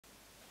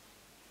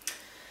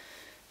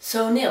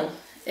So Neil,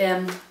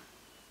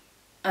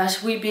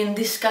 as we've been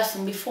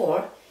discussing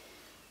before,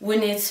 we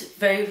need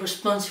very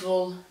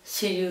responsible,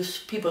 serious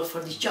people for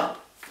this job.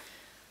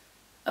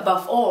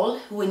 Above all,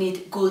 we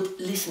need good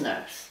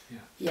listeners.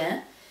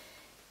 Yeah?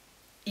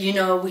 You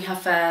know, we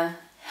have a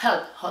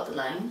help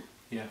hotline.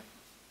 Yeah.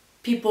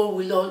 People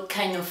with all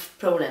kind of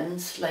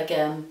problems, like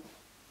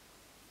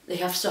they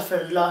have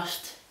suffered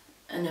loss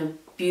and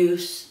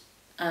abuse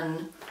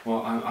and...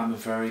 Well, I'm a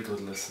very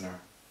good listener.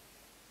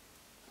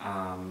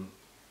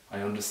 I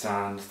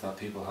understand that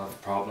people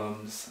have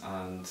problems,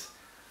 and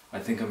I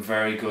think I'm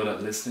very good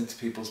at listening to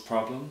people's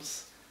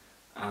problems,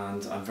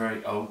 and I'm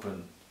very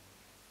open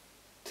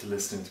to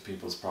listening to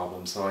people's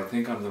problems, so I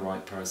think I'm the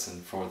right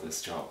person for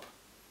this job.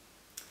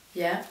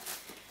 Yeah?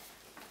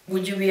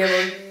 Would you be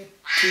able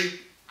to...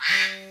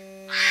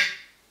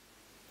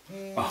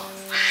 Oh,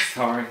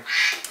 sorry.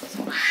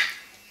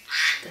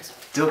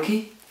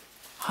 Ducky?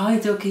 Hi,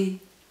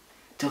 Ducky.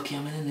 Ducky,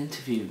 I'm in an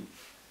interview.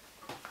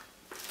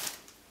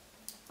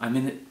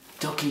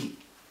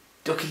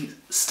 Ducky,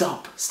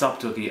 stop,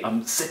 Ducky.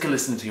 I'm sick of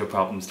listening to your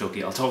problems,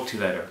 Ducky. I'll talk to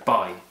you later.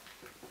 Bye.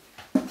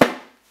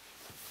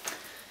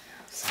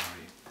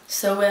 Sorry.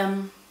 So,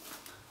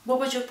 what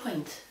was your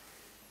point?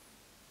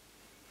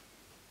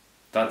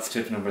 That's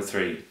tip number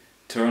 3.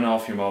 Turn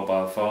off your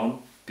mobile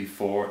phone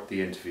before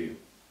the interview.